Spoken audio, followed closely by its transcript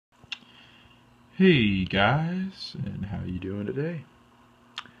Hey guys, and how you doing today?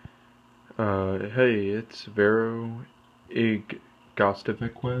 Hey, it's Vero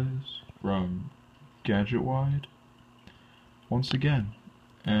Igostivicquez from GadgetWide once again.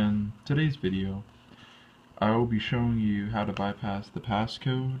 And today's video, I will be showing you how to bypass the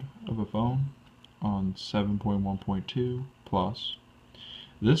passcode of a phone on 7.1.2 plus.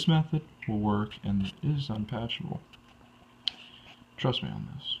 This method will work and is unpatchable. Trust me on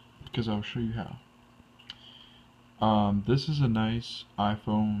this, because I'll show you how. This is a nice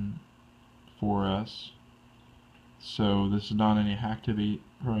iPhone 4S, so this is not any Activate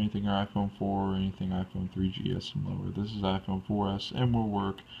or anything or iPhone 4 or anything iPhone 3GS and lower. This is iPhone 4S and will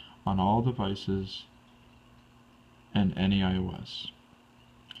work on all devices and any iOS.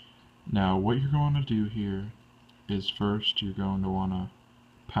 Now what you're going to do here is first you're going to want to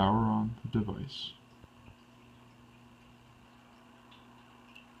power on the device.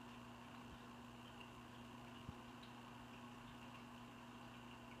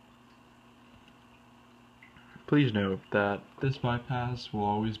 Please note that this bypass will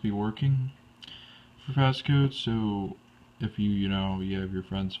always be working for passcode, so if you have your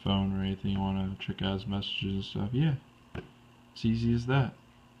friend's phone or anything, you want to check out his messages and stuff, yeah, it's easy as that.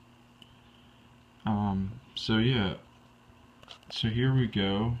 So here we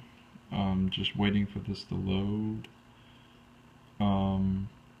go. Just waiting for this to load.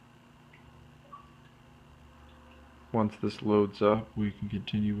 Once this loads up, we can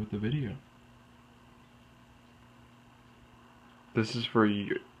continue with the video. This is for,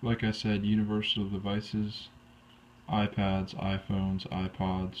 like I said, universal devices, iPads, iPhones,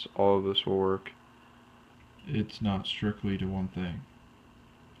 iPods, all of this will work. It's not strictly to one thing.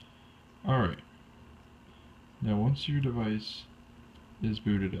 Alright. Now once your device is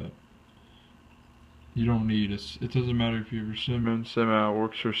booted up, you don't need it doesn't matter if you have your SIM in, SIM out. It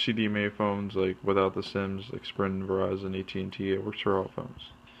works for CDMA phones, like without the SIMs, like Sprint, Verizon, AT&T. It works for all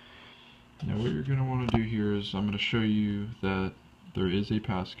phones. Now what you're going to want to do here is I'm going to show you that there is a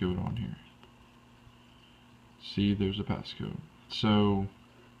passcode on here. See, there's a passcode. So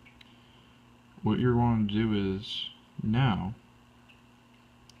what you're going to do is now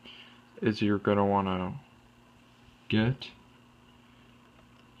is you're going to want to get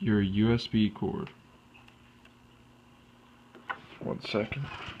your USB cord. One second,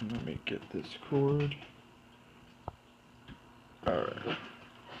 let me get this cord.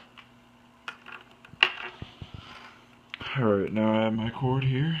 Alright, now I have my cord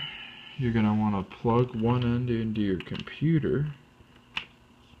here. You're going to want to plug one end into your computer.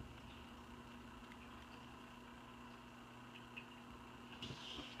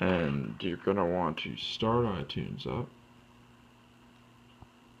 And you're going to want to start iTunes up.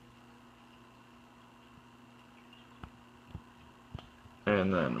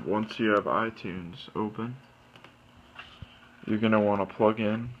 And then once you have iTunes open, you're going to want to plug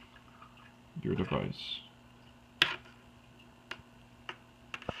in your device.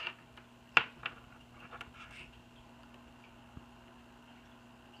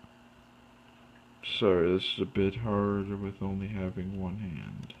 Sorry, this is a bit harder with only having one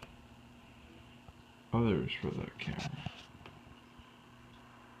hand. Others for that camera.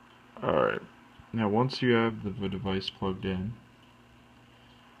 Alright, now once you have the device plugged in,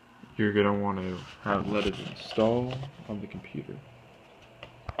 you're going to want to let it install on the computer.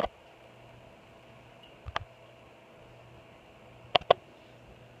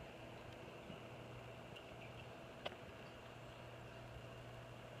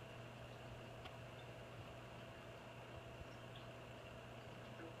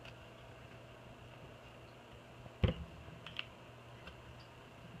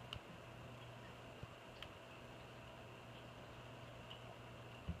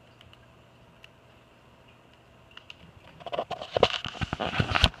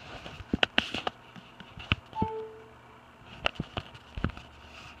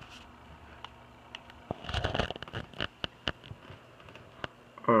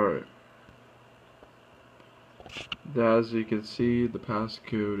 Alright. As you can see, the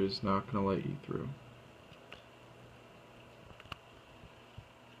passcode is not going to let you through.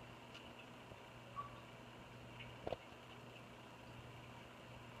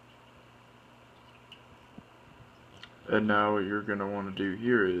 And now what you're going to want to do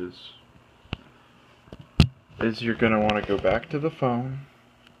here is you're going to want to go back to the phone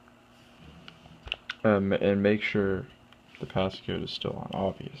and make sure the passcode is still on,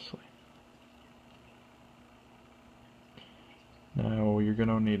 obviously. Now you're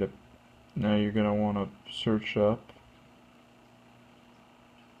going to want to search up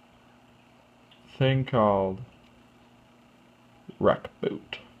a thing called Rec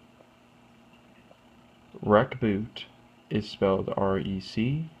Boot. Rec boot is spelled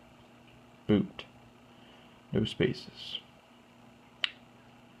R-E-C, boot, no spaces.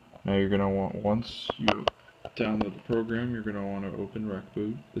 Now you're going to want, once you download the program, you're going to want to open rec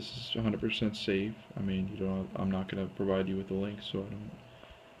boot. This is 100% safe. I mean, I'm not going to provide you with a link, so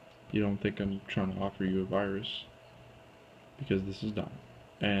you don't think I'm trying to offer you a virus, because this is done.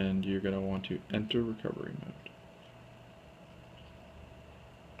 And you're going to want to enter recovery mode.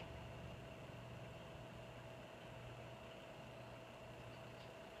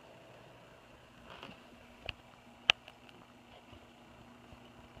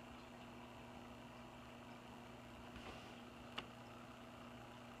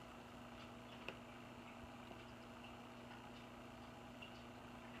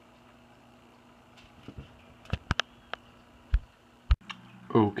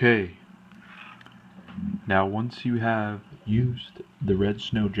 Okay, now once you have used the Red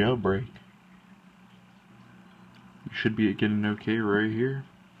Snow jailbreak, you should be getting an OK right here.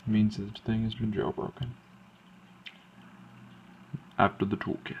 It means that the thing has been jailbroken after the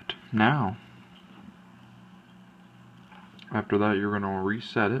toolkit. Now, after that, you're going to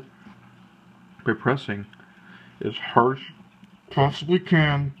reset it by pressing as hard as you possibly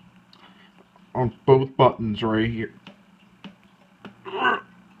can on both buttons right here.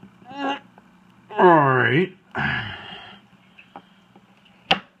 Alright.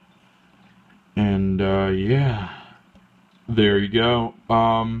 And, yeah. There you go.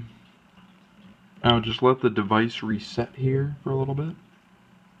 Now just let the device reset here for a little bit.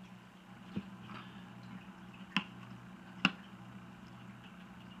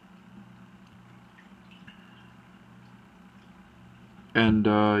 And,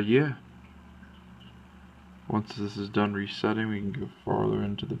 yeah. Once this is done resetting, we can go farther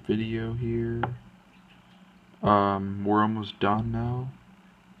into the video here. We're almost done now.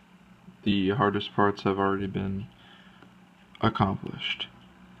 The hardest parts have already been accomplished.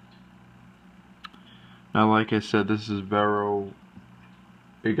 Now, like I said, this is Vero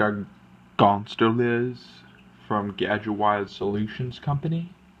Gonstales from GadgetWise Solutions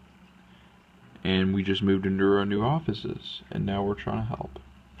Company. And we just moved into our new offices, and now we're trying to help.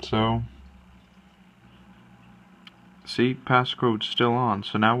 So, see, passcode's still on.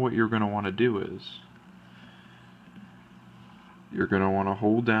 So now what you're going to want to do is, you're going to want to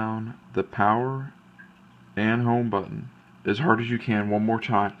hold down the power and home button as hard as you can one more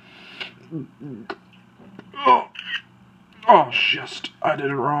time. Oh, shit, I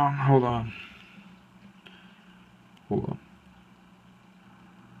did it wrong. Hold on.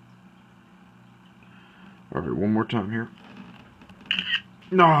 Alright, one more time here.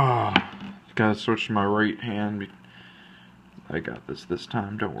 No, gotta switch to my right hand. I got this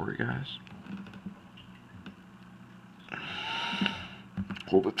time, don't worry, guys.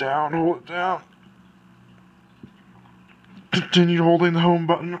 Hold it down, hold it down. Continue holding the home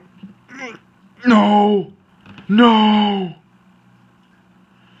button. No! No!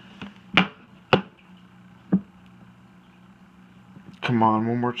 Come on,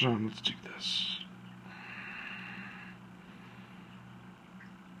 one more time, let's do this.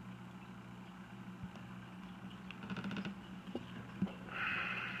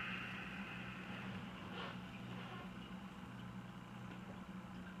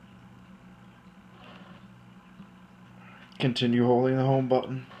 Continue holding the home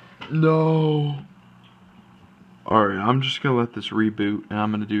button. No! Alright, I'm just gonna let this reboot, and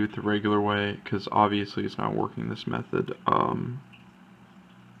I'm gonna do it the regular way, because obviously it's not working this method.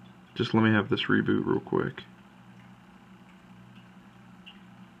 Just let me have this reboot real quick.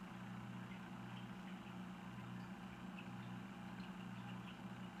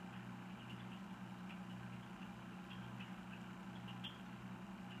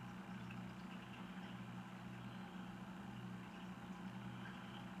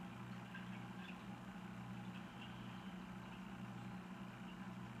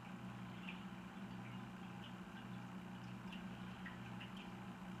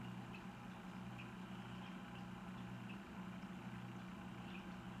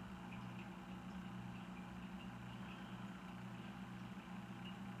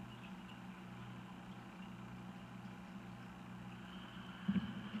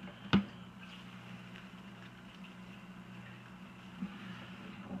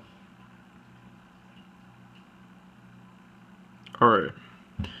 Alright,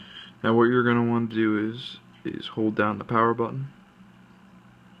 now what you're going to want to do is hold down the power button,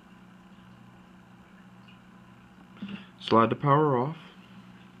 slide the power off,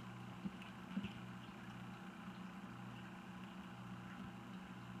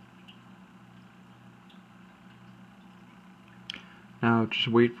 now just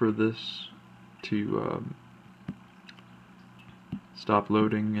wait for this to stop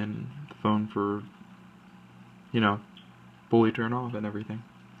loading and the phone for, fully turn off and everything.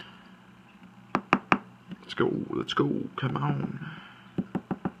 Let's go, come on.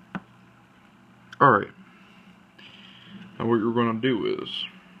 Alright. Now what you're going to do is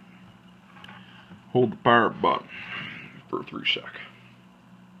hold the power button for 3 seconds.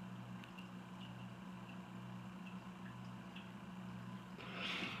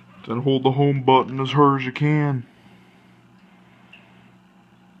 Then hold the home button as hard as you can.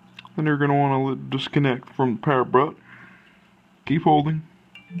 Then you're going to want to disconnect from the power button. Keep holding.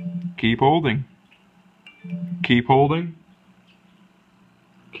 Keep holding. Keep holding.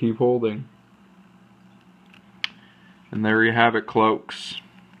 Keep holding. And there you have it, cloaks.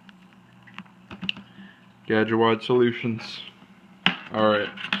 Gadget-wide solutions. Alright.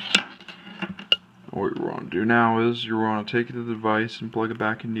 What you want to do now is you want to take it to the device and plug it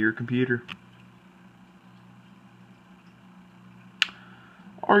back into your computer.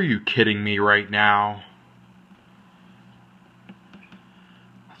 Are you kidding me right now?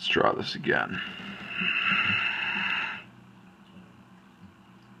 Let's try this again.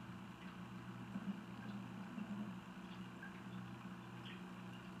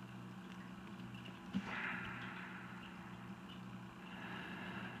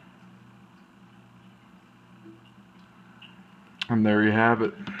 And there you have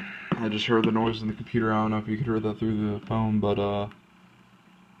it. I just heard the noise in the computer. I don't know if you could hear that through the phone, but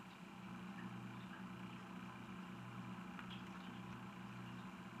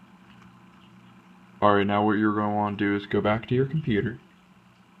alright, now what you're going to want to do is go back to your computer.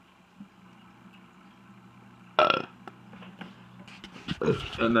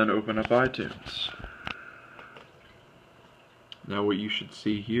 And then open up iTunes. Now what you should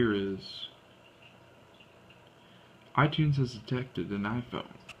see here is iTunes has detected an iPhone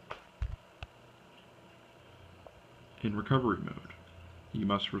in recovery mode. You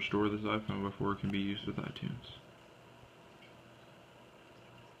must restore this iPhone before it can be used with iTunes.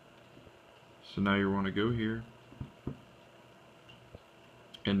 So now you want to go here,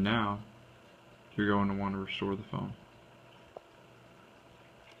 and now you're going to want to restore the phone.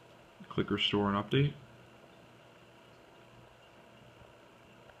 Click Restore and Update.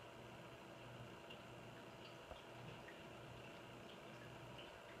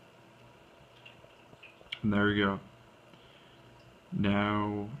 And there you go.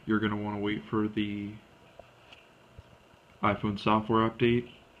 Now you're going to want to wait for the iPhone software update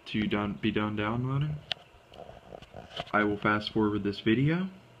to be done downloading. I will fast forward this video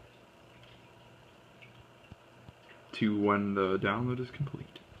to when the download is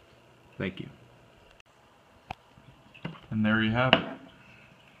complete. Thank you. And there you have it.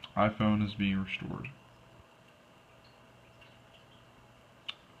 iPhone is being restored.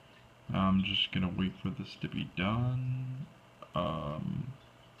 I'm just gonna wait for this to be done.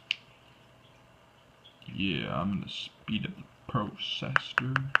 Yeah, I'm gonna speed up the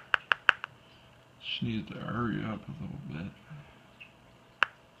processor. Just need to hurry up a little bit.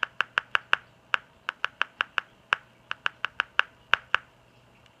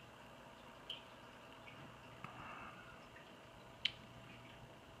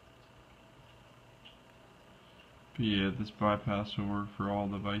 But yeah, this bypass will work for all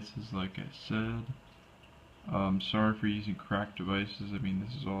devices like I said. Sorry for using cracked devices. I mean,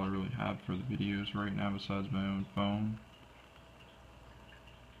 this is all I really have for the videos right now besides my own phone.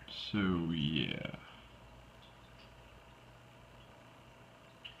 So yeah.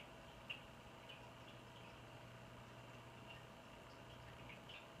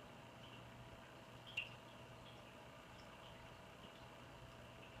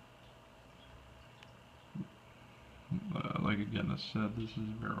 Like again I said, this is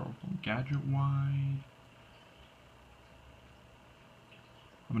very from Gadget-wide.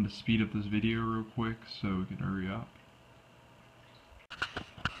 I'm going to speed up this video real quick so we can hurry up.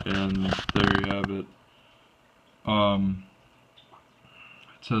 And there you have it.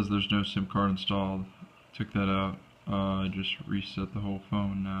 It says there's no SIM card installed. Took that out. I just reset the whole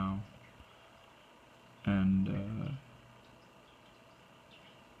phone now. And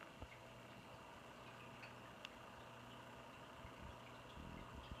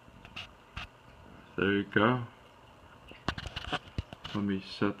there you go. Let me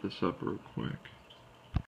set this up real quick.